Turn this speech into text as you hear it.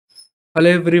Hello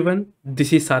everyone,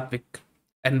 this is Satvik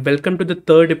and welcome to the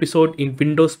third episode in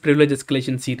Windows Privilege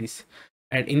Escalation series.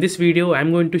 And in this video,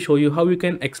 I'm going to show you how you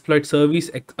can exploit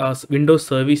Windows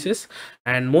services,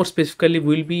 and more specifically,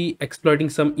 we'll be exploiting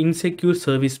some insecure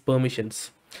service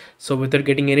permissions. So without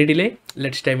getting any delay,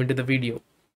 let's dive into the video.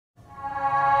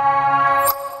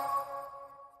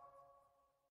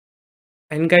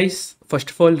 And guys, first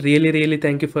of all, really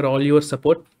thank you for all your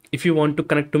support. If you want to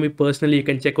connect to me personally, you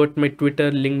can check out my Twitter,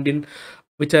 LinkedIn,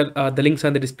 which are the links are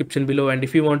in the description below. And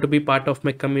if you want to be part of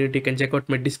my community, you can check out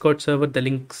my Discord server. All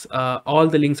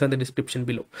the links are in the description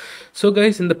below. So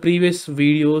guys, in the previous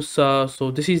videos,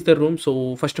 so this is the room.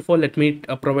 So first of all, let me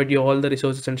provide you all the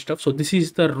resources and stuff. So this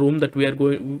is the room that we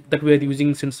are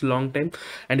using since a long time.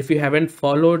 And if you haven't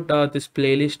followed this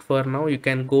playlist for now, you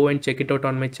can go and check it out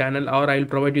on my channel, or I'll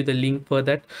provide you the link for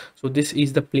that. So this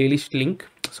is the playlist link,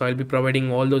 so I'll be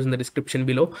providing all those in the description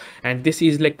below. And this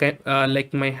is like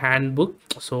my handbook,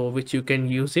 so which you can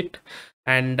use it.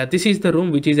 And this is the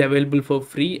room which is available for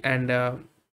free, and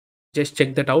just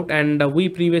check that out. And we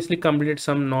previously completed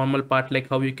some normal part, like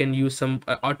how you can use some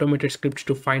automated scripts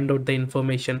to find out the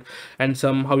information, and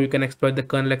some how you can exploit the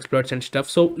kernel exploits and stuff.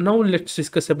 So now let's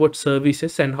discuss about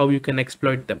services and how you can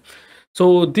exploit them.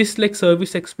 So this like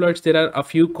service exploits, there are a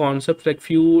few concepts, like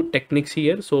few techniques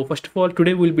here. So first of all,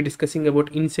 today we'll be discussing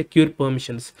about insecure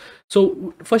permissions.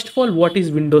 So first of all, what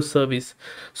is Windows service?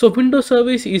 So Windows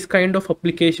service is kind of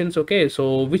applications, okay,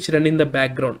 so which run in the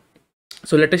background.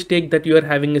 So let us take that you are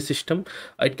having a system.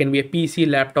 It can be a PC,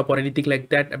 laptop, or anything like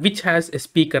that, which has a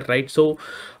speaker, right? So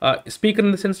speaker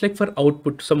in the sense like for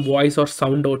output, some voice or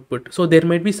sound output. So there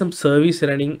might be some service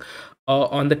running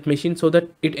on that machine, so that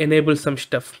it enables some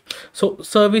stuff. So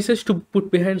services to put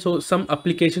behind, so some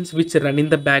applications which run in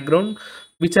the background,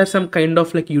 which are some kind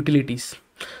of like utilities.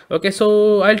 Okay,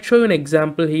 so I'll show you an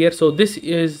example here. So this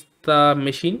is the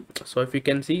machine. So if you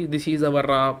can see, this is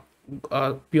our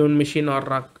Pion machine,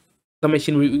 or the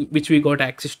machine which we got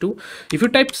access to. If you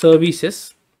type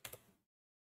services,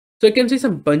 so you can see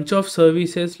some bunch of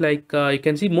services, like you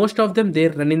can see most of them, they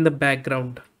run in the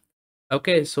background.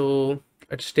 Okay, so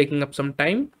it's taking up some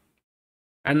time.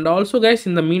 And also guys,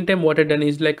 in the meantime, what I done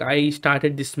is like I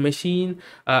started this machine,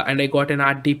 and I got an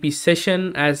RDP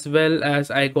session, as well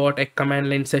as I got a command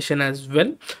line session as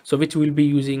well, so which we'll be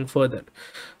using further.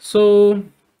 So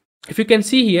if you can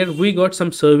see here, we got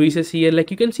some services here, like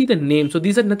you can see the name. So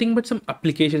these are nothing but some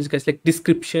applications, guys, like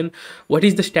description, what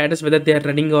is the status, whether they are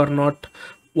running or not,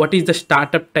 what is the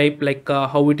startup type, like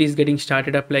how it is getting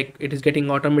started up, like it is getting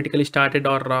automatically started,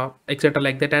 or etc,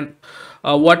 like that. And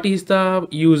what is the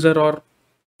user or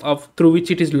of through which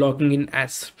it is logging in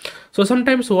as. So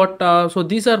sometimes what so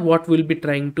these are what we'll be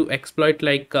trying to exploit,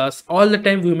 like all the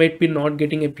time we might be not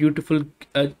getting a beautiful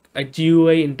a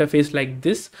GUI interface like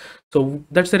this. So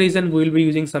that's the reason we'll be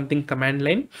using something command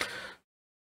line.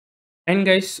 And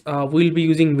guys, we'll be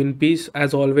using WinPiece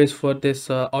as always for this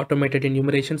automated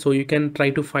enumeration. So you can try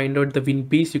to find out the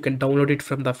WinPiece. You can download it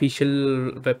from the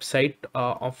official website,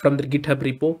 or from the GitHub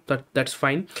repo. That's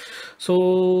fine.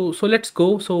 So let's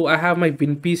go. So I have my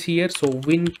WinPiece here. So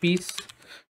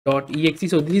WinPiece.exe.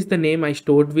 So this is the name I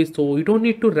stored with. So you don't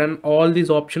need to run all these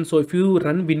options. So if you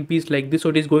run WinPiece like this, so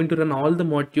it is going to run all the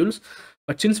modules.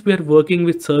 But since we are working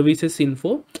with services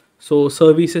info, so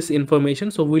services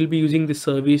information, so we'll be using the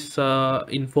service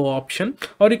info option,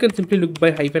 or you can simply look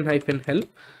by hyphen help.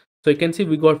 So you can see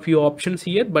we got few options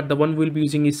here, but the one we'll be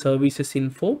using is services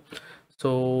info.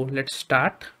 So let's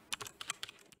start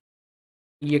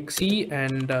exe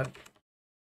and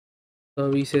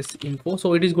services info.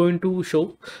 So it is going to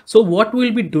show. So what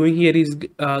we'll be doing here is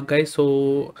guys,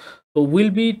 so we'll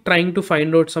be trying to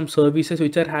find out some services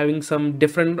which are having some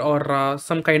different, or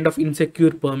some kind of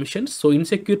insecure permissions. So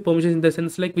insecure permissions in the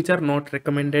sense like which are not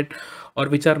recommended, or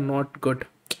which are not good.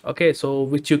 Okay, so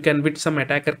which some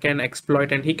attacker can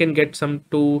exploit, and he can get some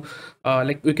to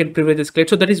like we can privilege escalate.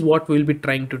 So that is what we'll be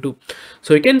trying to do.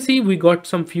 So you can see we got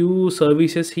some few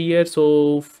services here.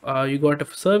 So you got a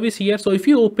service here. So if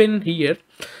you open here,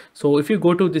 so if you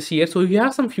go to this here, so you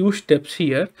have some few steps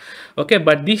here. Okay,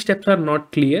 but these steps are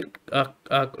not clear,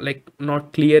 like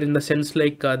not clear in the sense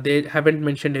like they haven't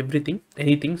mentioned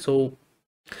anything. So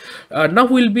now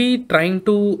we'll be trying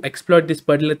to exploit this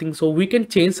particular thing. So we can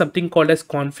change something called as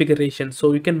configuration,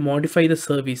 so we can modify the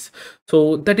service.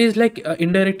 So that is like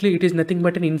indirectly it is nothing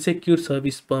but an insecure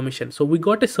service permission. So we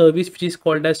got a service which is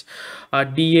called as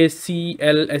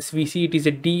DACL SVC. It is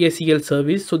a DACL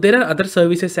service. So there are other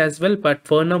services as well, but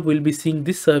for now we'll be seeing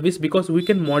this service because we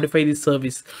can modify this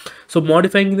service. So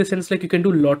modifying in the sense like you can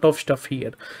do a lot of stuff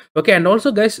here. Okay, and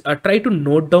also guys, try to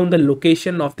note down the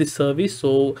location of this service.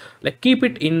 So like keep it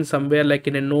it in somewhere like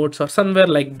in a notes or somewhere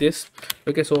like this.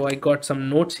 Okay, so I got some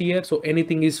notes here, so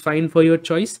anything is fine for your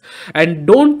choice. And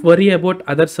don't worry about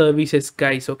other services,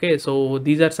 guys. Okay, so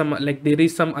these are some, like there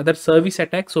is some other service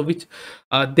attacks, so which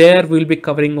there will be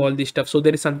covering all this stuff. So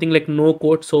there is something like no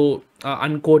code, so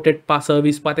unquoted path,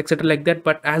 service path, etc., like that.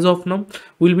 But as of now,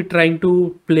 we'll be trying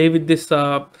to play with this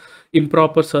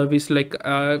improper service, like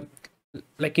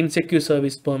insecure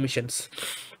service permissions.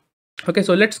 Okay,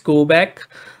 so let's go back.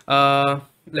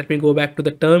 Let me go back to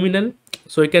the terminal.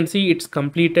 So you can see it's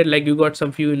completed, like you got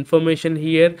some few information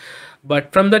here,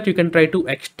 but from that you can try to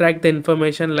extract the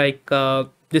information, like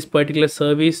this particular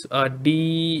service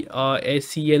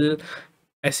DACL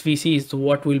SVC is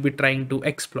what we'll be trying to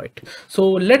exploit. So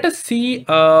let us see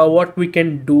what we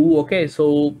can do. Okay,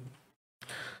 so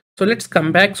let's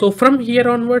come back. So from here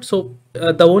onward, so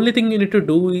the only thing you need to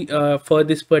do for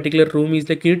this particular room is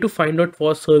like you need to find out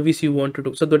what service you want to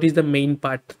do. So that is the main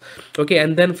part. Okay,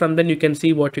 and then from then you can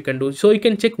see what you can do. So you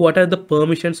can check what are the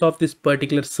permissions of this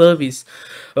particular service.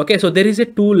 Okay, so there is a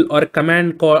tool or a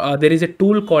command called there is a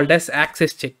tool called as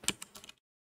access check.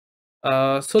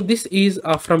 So this is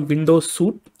from Windows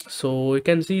Suite. So you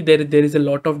can see there is a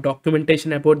lot of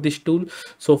documentation about this tool.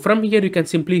 So from here you can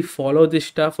simply follow this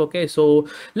stuff. Okay, so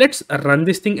let's run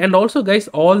this thing. And also guys,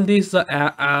 all these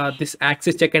this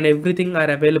access check and everything are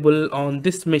available on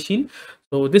this machine.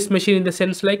 So this machine in the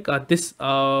sense like this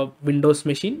Windows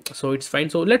machine, so it's fine.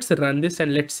 So let's run this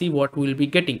and let's see what we'll be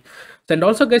getting. And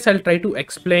also guys, I'll try to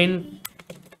explain.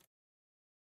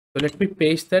 So let me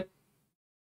paste that.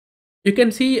 You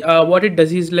can see what it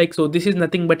does is like, so this is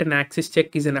nothing but an access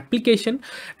check is an application,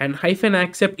 and hyphen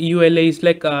accept EULA is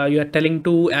like you are telling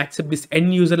to accept this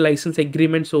end user license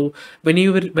agreement. So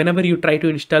whenever you try to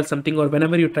install something or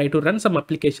whenever you try to run some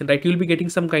application, right, you'll be getting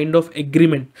some kind of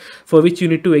agreement for which you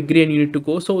need to agree and you need to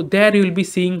go. So there you will be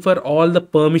seeing for all the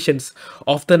permissions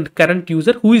of the current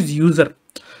user who is user.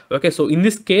 Okay, so in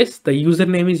this case the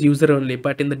username is user only,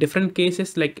 but in the different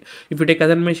cases, like if you take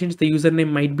other machines, the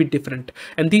username might be different.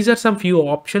 And these are some few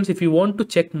options. If you want to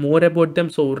check more about them,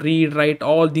 so read, write,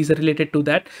 all these are related to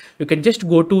that, you can just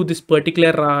go to this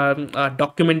particular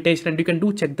documentation and you can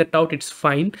do check that out. It's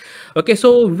fine. Okay,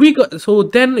 so so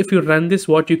then if you run this,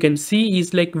 what you can see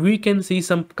is like we can see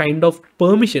some kind of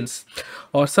permissions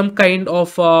or some kind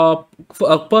of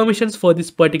permissions for this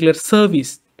particular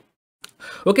service.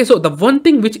 Okay, so the one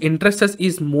thing which interests us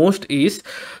is most is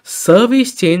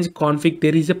service change config.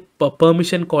 There is a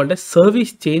permission called a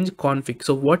service change config.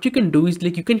 So what you can do is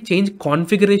like you can change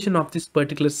configuration of this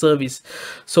particular service.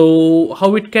 So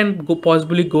how it can go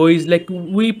possibly go is like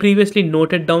we previously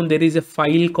noted down, there is a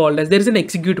file called as, there is an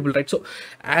executable, right? So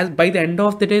as by the end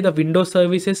of the day, the Windows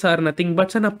services are nothing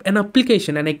but an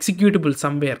application, an executable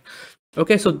somewhere.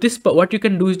 Okay, so this, what you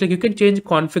can do is like you can change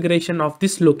configuration of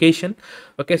this location.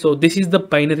 Okay, so this is the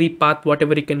binary path,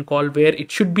 whatever you can call, where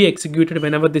it should be executed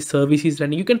whenever the service is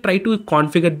running. You can try to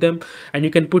configure them and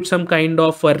you can put some kind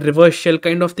of a reverse shell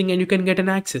kind of thing and you can get an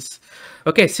access.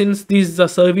 Okay, since these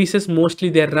services mostly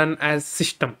they run as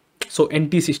system, so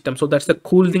NT system, so that's the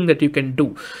cool thing that you can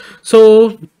do.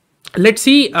 So let's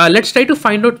see, let's try to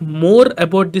find out more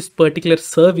about this particular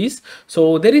service.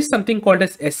 So there is something called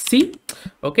as SC.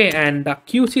 Okay, and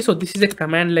QC, so this is a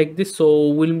command like this. So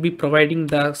we'll be providing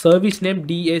the service name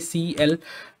DACL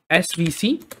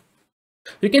SVC.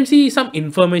 You can see some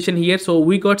information here. So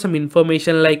we got some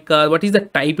information like what is the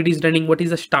type it is running, what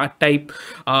is the start type,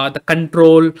 the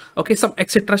control, okay, some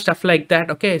etc stuff like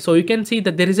that. Okay, so you can see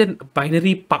that there is a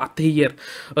binary path here.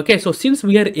 Okay, so since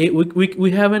we are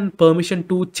we have a permission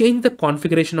to change the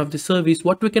configuration of the service,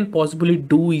 what we can possibly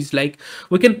do is like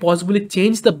we can possibly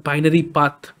change the binary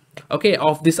path, okay,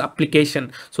 of this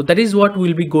application. So that is what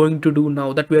we'll be going to do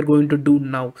now, that we are going to do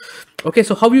now. Okay,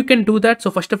 so how you can do that? So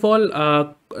first of all,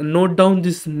 note down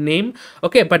this name.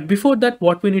 Okay, but before that,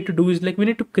 what we need to do is like we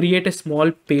need to create a small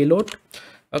payload.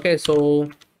 Okay, so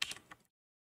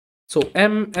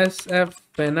msf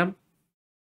venom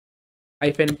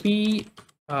 -p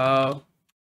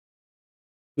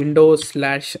windows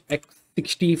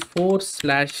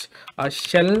 /x64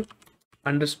 shell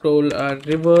underscore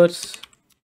reverse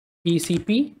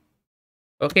TCP.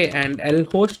 Okay, and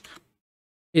lhost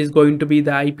is going to be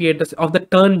the IP address of the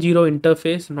turn 0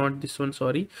 interface, not this one,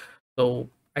 sorry. So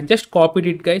I just copied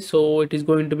it, guys, so it is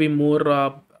going to be more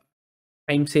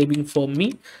time saving for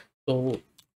me. So,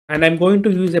 and I'm going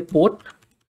to use a port.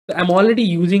 So I'm already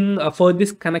using for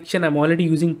this connection, I'm already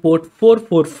using port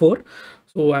 444.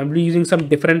 So I'm using some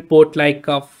different port like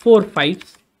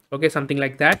 45. Okay, something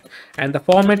like that. And the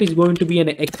format is going to be an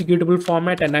executable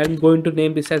format, and I'm going to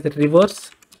name this as the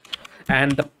reverse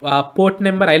and the port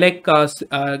number I like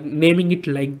naming it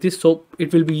like this, so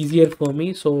it will be easier for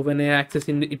me so when I access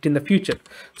it in the future.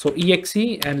 So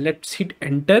exe, and let's hit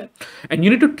enter, and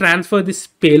you need to transfer this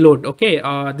payload, okay,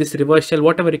 this reverse shell,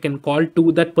 whatever you can call,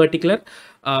 to that particular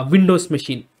Windows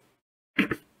machine.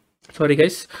 Sorry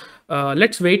guys,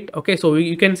 let's wait. Okay, so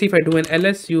you can see if I do an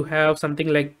ls, you have something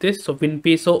like this. So winp,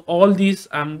 so all these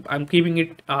I'm keeping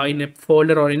it in a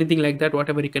folder or anything like that,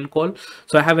 whatever you can call.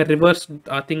 So I have a reverse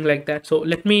thing like that. So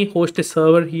let me host a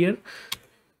server here.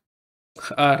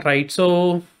 Right,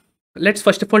 so let's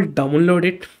first of all download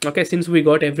it. Okay, since we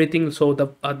got everything, so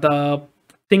the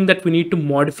thing that we need to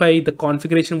modify, the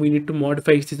configuration we need to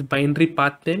modify is this binary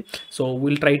path name. So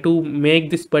we'll try to make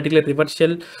this particular reverse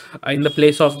shell in the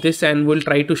place of this, and we'll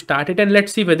try to start it, and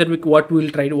let's see whether what we'll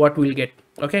get.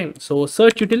 Okay, so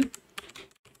search util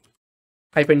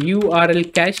hyphen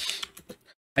url cache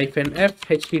hyphen f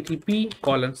http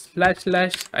colon slash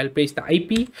slash, I'll paste the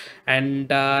IP, and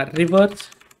reverse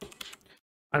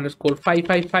underscore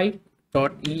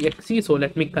 555.exe. So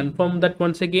let me confirm that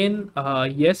once again.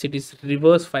 Yes, it is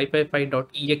reverse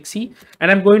 555.exe,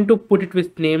 and I'm going to put it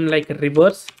with name like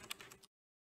reverse.exe.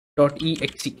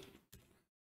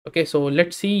 Okay, so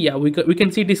let's see. Yeah, we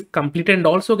can see it is completed. And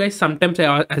also guys, sometimes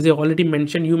as I already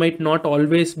mentioned, you might not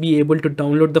always be able to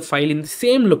download the file in the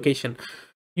same location.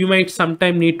 You might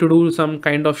sometime need to do some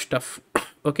kind of stuff.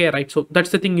 Okay, right, so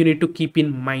that's the thing you need to keep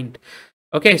in mind.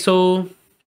 Okay, so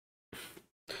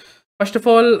first of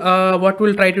all, what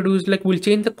we'll try to do is like we'll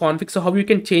change the config. So how you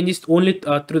can change is only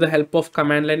through the help of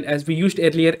command line, as we used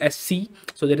earlier SC.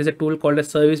 So there is a tool called a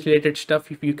service related stuff.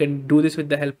 If you can do this with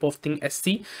the help of thing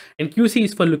SC, and QC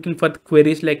is for looking for the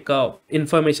queries like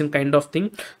information kind of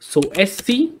thing. So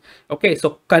SC, okay,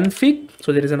 so config.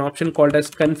 So there is an option called as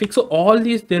config. So all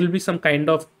these there will be some kind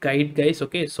of guide, guys.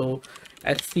 Okay, so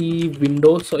SC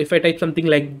Windows. So if I type something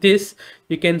like this,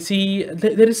 you can see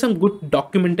there is some good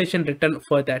documentation written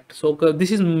for that. So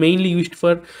this is mainly used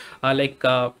for like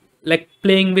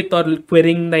playing with or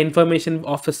querying the information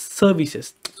of a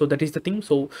services. So that is the thing.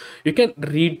 So you can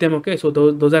read them. Okay, so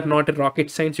those are not a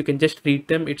rocket science. You can just read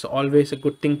them. It's always a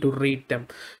good thing to read them.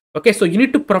 Okay, so you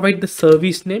need to provide the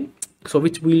service name, so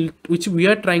which we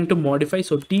are trying to modify.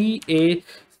 So DACLSVC.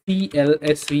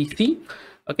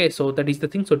 Okay, so that is the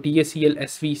thing. So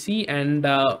DACLSVC, and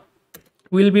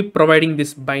we'll be providing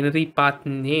this binary path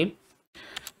name.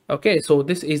 Okay, so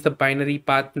this is the binary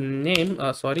path name.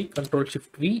 Sorry, Control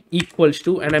Shift V equals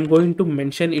to, and I'm going to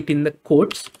mention it in the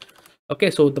quotes. Okay,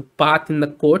 so the path in the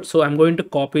quote. So I'm going to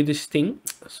copy this thing.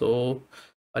 So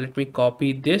let me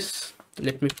copy this.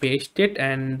 Let me paste it,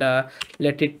 and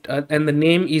let it and the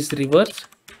name is reverse.exe,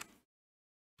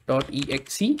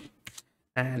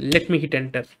 and let me hit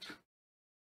enter.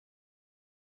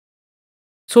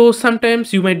 So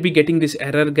sometimes you might be getting this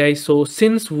error, guys. So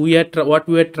since we are what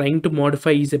we are trying to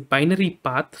modify is a binary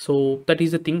path, so that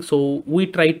is the thing. So we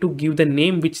try to give the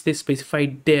name which they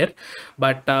specified there,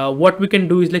 but what we can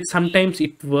do is like sometimes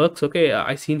it works. Okay,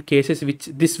 I seen cases which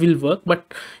this will work,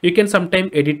 but you can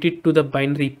sometimes edit it to the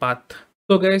binary path.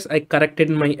 So guys, I corrected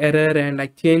my error and I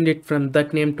changed it from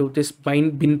that name to this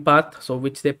bin path, so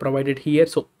which they provided here.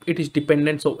 So it is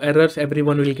dependent, so errors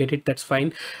everyone will get it, that's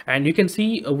fine. And you can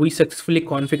see we successfully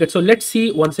configured. So let's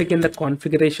see once again the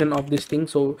configuration of this thing.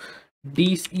 So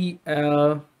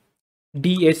DACL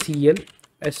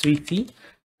SVC,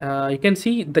 you can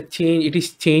see the change, it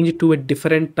is changed to a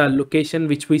different location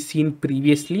which we seen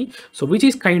previously, so which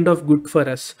is kind of good for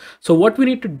us. So what we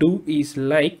need to do is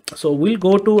like, so we'll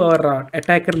go to our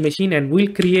attacker machine, and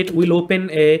we'll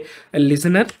open a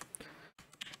listener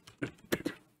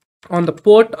on the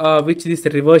port which this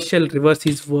reverse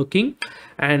is working,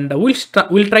 and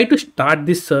we'll try to start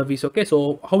this service. Okay,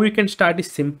 so how we can start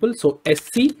is simple. So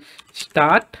SC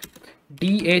start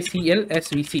DACL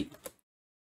SVC.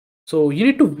 So you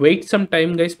need to wait some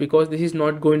time, guys, because this is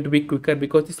not going to be quicker,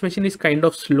 because this machine is kind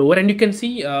of slower. And you can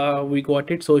see we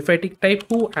got it. So if I type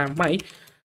who am I,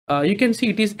 you can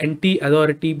see it is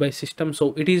anti-authority by system.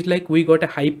 So it is like we got a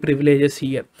high privileges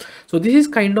here. So this is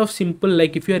kind of simple.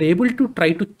 Like if you are able to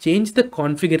try to change the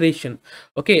configuration,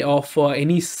 okay, of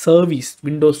any service,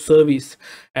 Windows service,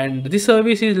 and this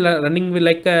service is running with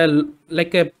like a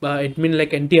admin,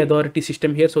 like anti-authority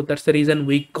system here. So that's the reason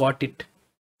we got it.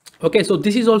 Okay, so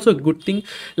this is also a good thing.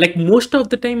 Like most of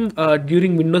the time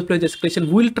during Windows Plus escalation,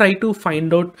 we'll try to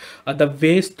find out the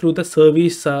ways through the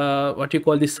service, what you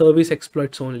call the service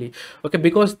exploits only. Okay,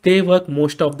 because they work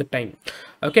most of the time.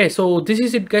 Okay, so this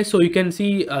is it, guys. So you can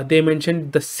see they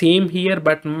mentioned the same here,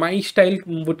 but my style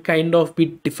would kind of be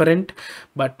different.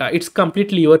 But it's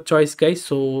completely your choice, guys.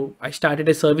 So I started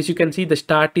a service. You can see the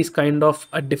start is kind of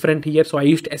different here. So I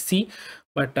used SC,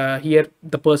 but here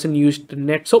the person used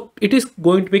net, so it is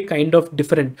going to be kind of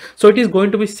different. So it is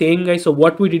going to be saying, guys, so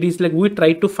what we did is like we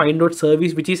tried to find out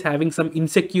service which is having some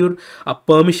insecure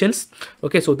permissions.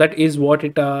 Okay, so that is what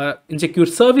it insecure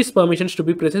service permissions to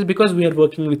be precise, because we are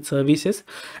working with services,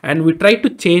 and we try to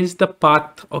change the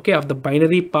path, okay, of the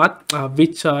binary path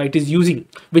which it is using,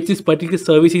 which this particular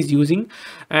service is using,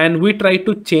 and we try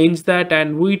to change that,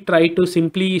 and we try to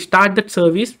simply start that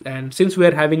service. And since we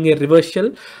are having a reverse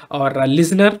shell or a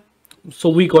listener, so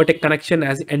we got a connection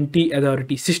as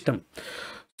anti-authority system.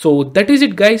 So that is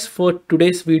it, guys, for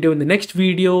today's video. In the next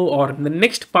video or in the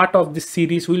next part of this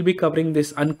series, we'll be covering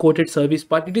this unquoted service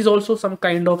part. It is also some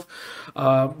kind of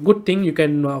good thing. You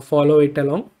can follow it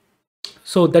along.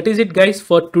 So that is it, guys,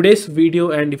 for today's video.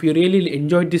 And if you really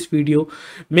enjoyed this video,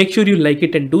 make sure you like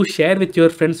it and do share with your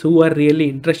friends who are really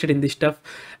interested in this stuff.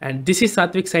 And this is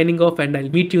Satvik signing off, and I'll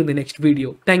meet you in the next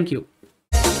video. Thank you.